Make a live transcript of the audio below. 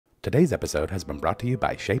Today's episode has been brought to you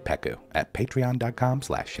by Shaypeku at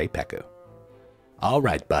patreon.com/Shaypeku. All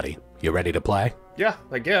right, buddy. You ready to play? Yeah,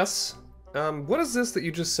 I guess. What is this that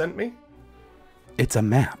you just sent me? It's a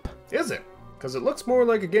map. Is it? Because it looks more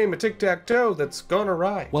like a game of tic-tac-toe that's gone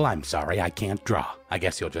awry. Well, I'm sorry, I can't draw. I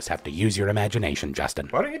guess you'll just have to use your imagination, Justin.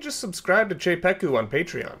 Why don't you just subscribe to Shaypeku on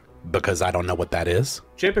Patreon? Because I don't know what that is?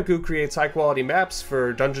 Shaypeku creates high-quality maps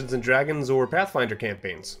for Dungeons & Dragons or Pathfinder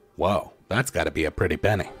campaigns. Whoa, that's gotta be a pretty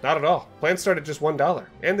penny. Not at all. Plans start at just $1.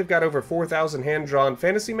 And they've got over 4,000 hand-drawn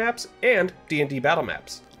fantasy maps and D&D battle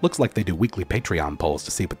maps. Looks like they do weekly Patreon polls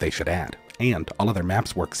to see what they should add. And all of their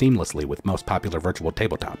maps work seamlessly with most popular virtual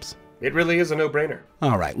tabletops. It really is a no-brainer.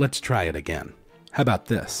 Alright, let's try it again. How about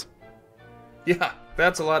this? Yeah,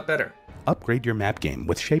 that's a lot better. Upgrade your map game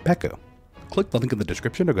with Shaypeku. Click the link in the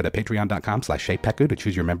description or go to patreon.com/Shaypeku to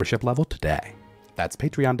choose your membership level today. That's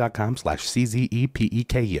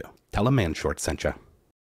patreon.com/CZEPEKU. Tell a man short sent ya.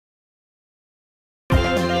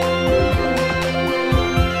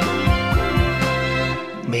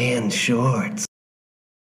 Man shorts.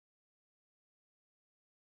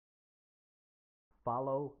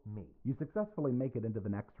 Follow me. You successfully make it into the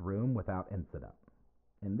next room without incident.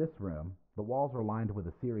 In this room, the walls are lined with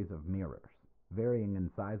a series of mirrors. Varying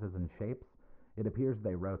in sizes and shapes, it appears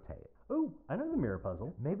they rotate. Ooh, I know the mirror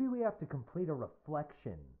puzzle. Maybe we have to complete a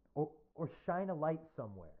reflection or shine a light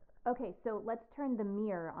somewhere. Okay, so let's turn the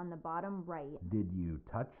mirror on the bottom right. Did you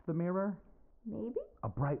touch the mirror? Maybe? A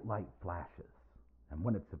bright light flashes, and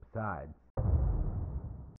when it subsides...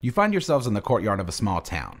 You find yourselves in the courtyard of a small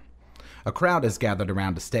town. A crowd is gathered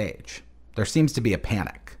around a stage. There seems to be a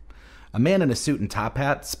panic. A man in a suit and top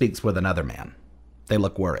hat speaks with another man. They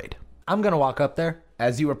look worried. I'm gonna walk up there.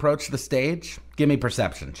 As you approach the stage, give me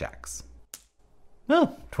perception checks.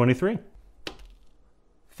 Oh, 23.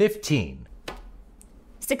 15.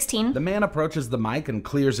 16. The man approaches the mic and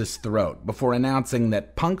clears his throat before announcing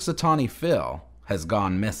that Punxsutawney Phil has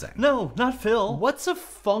gone missing. No, not Phil. What's a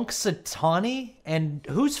Punxsutawney? And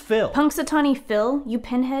who's Phil? Punxsutawney Phil, you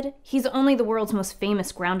pinhead, he's only the world's most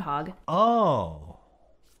famous groundhog. Oh.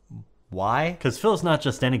 Why? Because Phil's not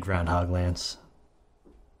just any groundhog, Lance.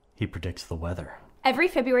 He predicts the weather. Every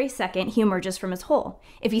February 2nd, he emerges from his hole.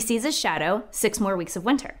 If he sees his shadow, 6 more weeks of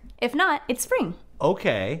winter. If not, it's spring.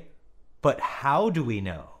 Okay, but how do we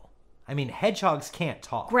know? I mean, hedgehogs can't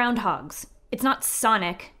talk. Groundhogs. It's not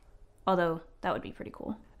Sonic, although that would be pretty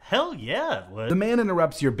cool. Hell yeah, it would. The man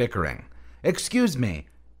interrupts your bickering. Excuse me,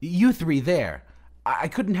 you three there. I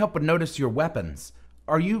couldn't help but notice your weapons.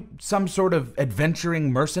 Are you some sort of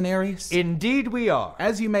adventuring mercenaries? Indeed we are.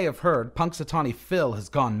 As you may have heard, Punxsutawney Phil has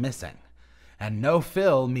gone missing. And no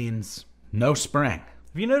Phil means no spring.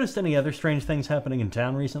 Have you noticed any other strange things happening in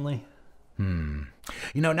town recently? You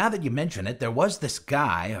know, now that you mention it, there was this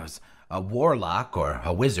guy, a warlock or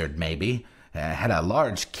a wizard maybe, had a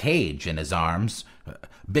large cage in his arms,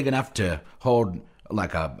 big enough to hold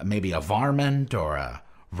like maybe a varmint or a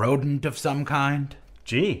rodent of some kind.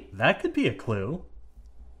 Gee, that could be a clue.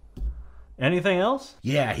 Anything else?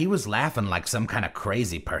 Yeah, he was laughing like some kind of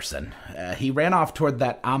crazy person. He ran off toward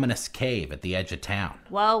that ominous cave at the edge of town.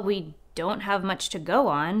 Well, we don't have much to go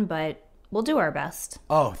on, but we'll do our best.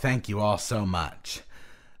 Oh, thank you all so much.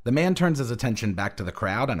 The man turns his attention back to the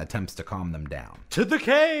crowd and attempts to calm them down. To the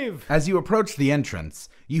cave! As you approach the entrance,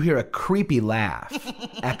 you hear a creepy laugh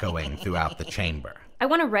echoing throughout the chamber. I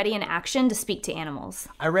want to ready an action to speak to animals.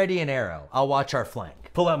 I ready an arrow. I'll watch our flank.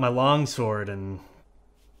 Pull out my longsword and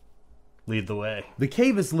lead the way. The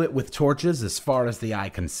cave is lit with torches as far as the eye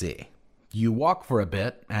can see. You walk for a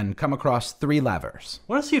bit and come across 3 levers.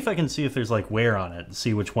 I want to see if I can see if there's like wear on it and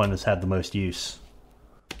see which one has had the most use.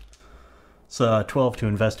 It's 12 to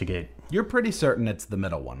investigate. You're pretty certain it's the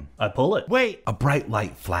middle one. I pull it. Wait! A bright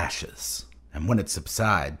light flashes, and when it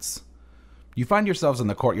subsides, you find yourselves in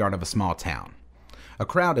the courtyard of a small town. A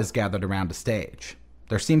crowd is gathered around a stage.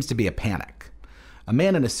 There seems to be a panic. A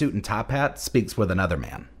man in a suit and top hat speaks with another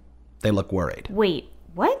man. They look worried. Wait,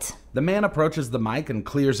 what? The man approaches the mic and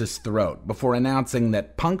clears his throat before announcing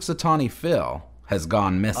that Punxsutawney Phil has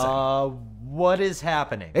gone missing. What is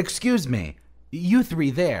happening? Excuse me, you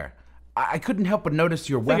three there. I couldn't help but notice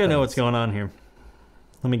your weapons. I think I know what's going on here.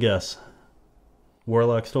 Let me guess.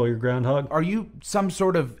 Warlock stole your groundhog? Are you some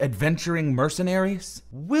sort of adventuring mercenaries?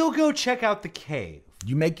 We'll go check out the cave.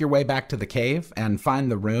 You make your way back to the cave and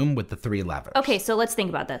find the room with the 3 levers. Okay, so let's think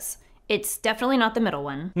about this. It's definitely not the middle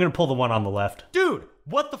one. I'm gonna pull the one on the left. Dude,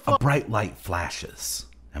 what the fuck? A bright light flashes,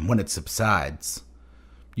 and when it subsides,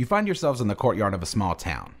 you find yourselves in the courtyard of a small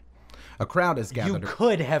town. A crowd is gathered. You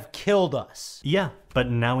could have killed us. Yeah,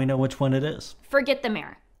 but now we know which one it is. Forget the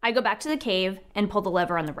mayor. I go back to the cave and pull the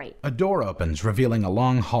lever on the right. A door opens, revealing a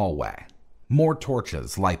long hallway. More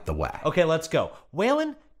torches light the way. Okay, let's go.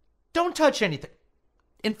 Waylon, don't touch anything.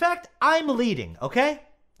 In fact, I'm leading, okay?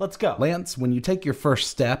 Let's go. Lance, when you take your first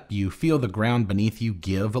step, you feel the ground beneath you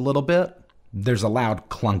give a little bit. There's a loud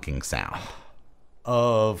clunking sound.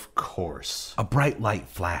 Of course. A bright light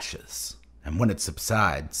flashes, and when it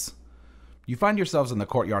subsides, you find yourselves in the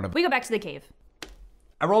courtyard of... We go back to the cave.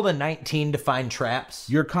 I rolled a 19 to find traps.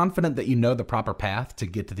 You're confident that you know the proper path to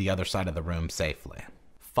get to the other side of the room safely.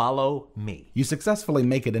 Follow me. You successfully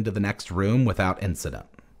make it into the next room without incident.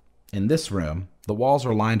 In this room, the walls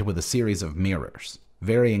are lined with a series of mirrors.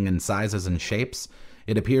 Varying in sizes and shapes,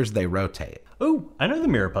 it appears they rotate. Ooh, I know the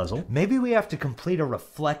mirror puzzle. Maybe we have to complete a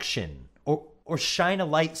reflection or shine a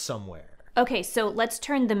light somewhere. Okay, so let's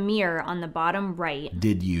turn the mirror on the bottom right.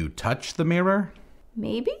 Did you touch the mirror?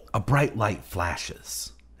 Maybe? A bright light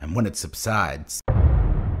flashes, and when it subsides...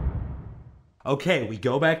 Okay, we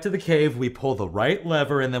go back to the cave, we pull the right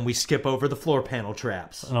lever, and then we skip over the floor panel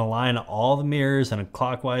traps. And align all the mirrors in a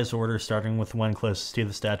clockwise order, starting with the one closest to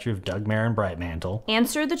the statue of Doug Mann Brightmantle.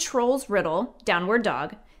 Answer the troll's riddle, downward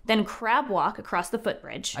dog, then crab walk across the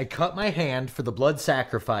footbridge. I cut my hand for the blood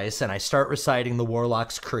sacrifice, and I start reciting the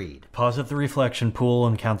Warlock's Creed. Pause at the reflection pool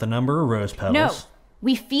and count the number of rose petals. No,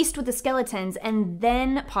 we feast with the skeletons and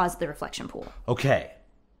then pause the reflection pool. Okay,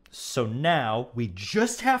 so now we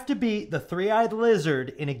just have to beat the three-eyed lizard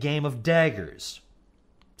in a game of daggers.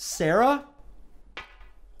 Sarah?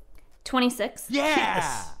 26.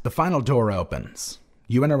 Yeah! The final door opens.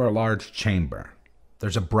 You enter a large chamber.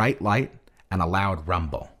 There's a bright light and a loud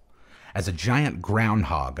rumble as a giant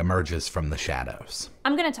groundhog emerges from the shadows.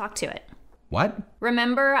 I'm gonna talk to it. What?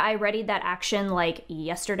 Remember I readied that action like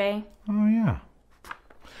yesterday? Oh, yeah.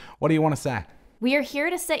 What do you want to say? We are here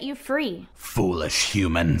to set you free. Foolish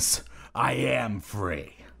humans. I am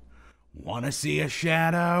free. Want to see a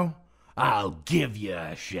shadow? I'll give you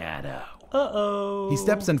a shadow. Uh-oh. He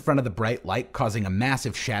steps in front of the bright light, causing a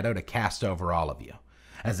massive shadow to cast over all of you.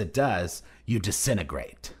 As it does, you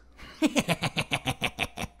disintegrate.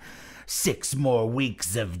 6 more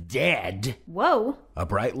weeks of dead. Whoa. A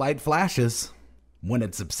bright light flashes. When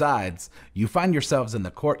it subsides, you find yourselves in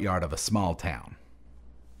the courtyard of a small town.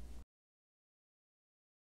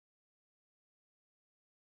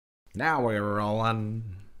 Now we're rolling.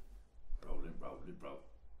 Rolling.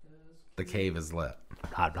 The cave is lit.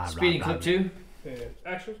 Speeding clip 2. And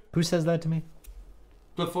action. Who says that to me?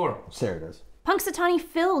 Clip 4. Sarah does. Punxsutawney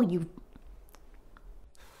Phil, you...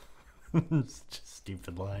 It's just a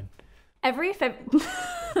stupid line. Every Just a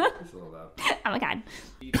little loud. Oh my god.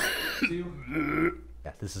 Speed clip 2.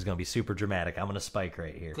 Yeah, this is gonna be super dramatic. I'm gonna spike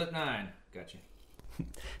right here. Clip 9. Got you.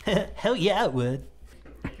 Hell yeah, it would.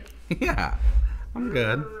 Yeah, I'm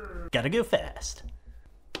good. Gotta go fast.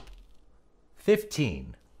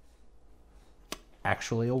 15.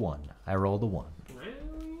 Actually a 1. I rolled a 1.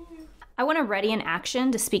 I want to ready an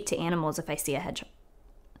action to speak to animals if I see a hedgehog.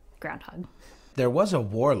 Groundhog. There was a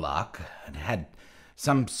warlock and had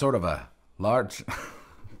some sort of a large...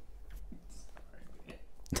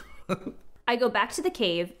 I go back to the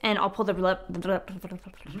cave and I'll pull the...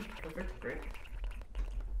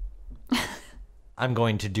 I'm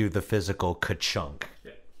going to do the physical ka-chunk.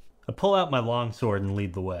 I pull out my longsword and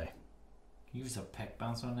lead the way. Use a peck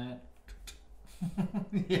bounce on that.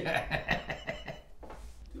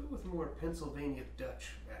 Do it with more Pennsylvania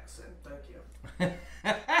Dutch accent. Thank you.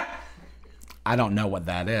 I don't know what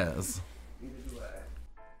that is. Neither do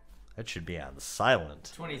I. That should be on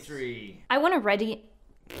silent. 23. I want to ready...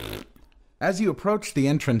 As you approach the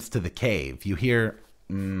entrance to the cave, you hear...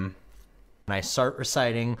 And I start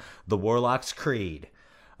reciting the Warlock's Creed.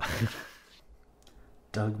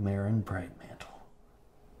 Doug Mann Brightmantle.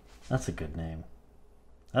 That's a good name.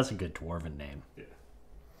 That's a good dwarven name.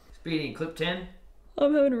 Speeding clip 10.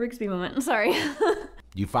 I'm having a Rigsby moment. I'm sorry.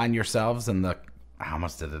 You find yourselves in the... I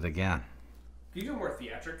almost did it again. Can you go more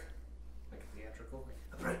theatric? Like theatrical? Like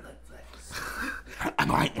a bright light flash. A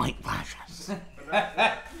bright light flashes.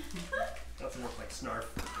 That's more like snarf.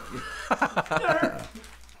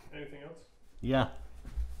 Anything else? Yeah.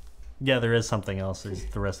 Yeah, there is something else. There's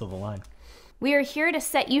the rest of the line. We are here to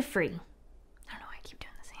set you free. I don't know why I keep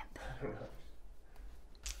doing this hand thing.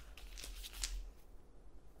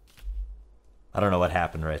 I don't know what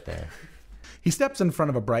happened right there. He steps in front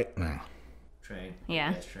of a bright... Train.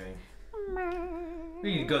 Yeah. Yes, train.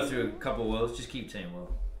 We can go through a couple woes. Just keep saying whoa.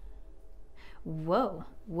 Whoa.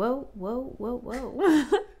 Whoa, whoa, whoa,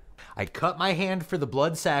 whoa. I cut my hand for the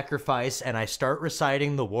blood sacrifice, and I start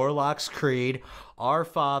reciting the Warlock's Creed. Our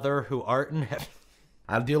Father, who art in heaven.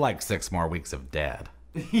 I'll do like 6 more weeks of dead.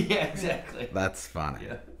 Yeah, exactly. That's funny.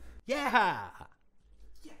 Yeah. Yeah!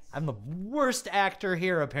 Yes. I'm the worst actor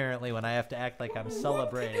here, apparently, when I have to act like I'm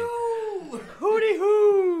celebrating. Hooty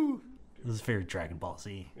hoo! This is very Dragon Ball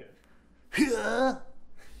Z. Yeah.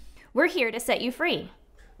 We're here to set you free.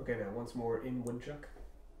 Okay, now once more in woodchuck.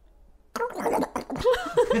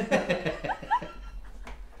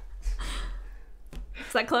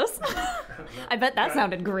 Is that close? I bet that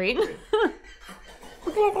sounded great.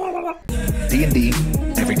 D&D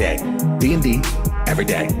every day. D&D every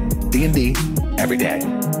day. D&D every day.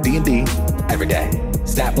 D&D every day.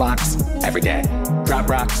 Stat blocks every day. Drop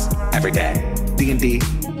rocks every day. D&D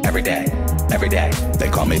every day. Every day. They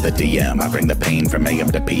call me the DM. I bring the pain from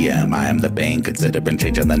AM to PM. I am the bane. Considering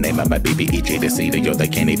changing the name of my BBEG to C to yo, they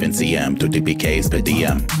can't even see him. 2 DPKs per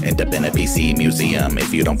DM. Independent PC museum.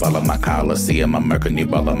 If you don't follow my coliseum, I'm murking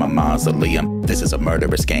you all in my mausoleum. This is a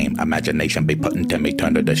murderous game. Imagination be putting to me,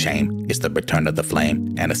 turned her to shame. It's the return of the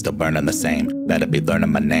flame, and it's still burning the same. Better be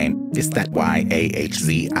learning my name. It's that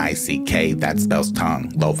YAHZICK. That spells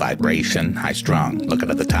tongue. Low vibration, high strung. Looking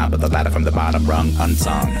at the top of the ladder from the bottom rung.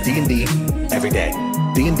 Unsung. D&D every day.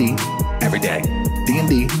 D&D every day.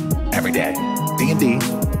 D&D every day. D&D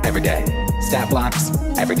every day. Stat blocks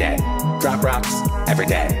every day. Drop rocks every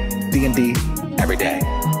day. D&D every day.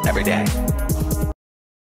 Every day.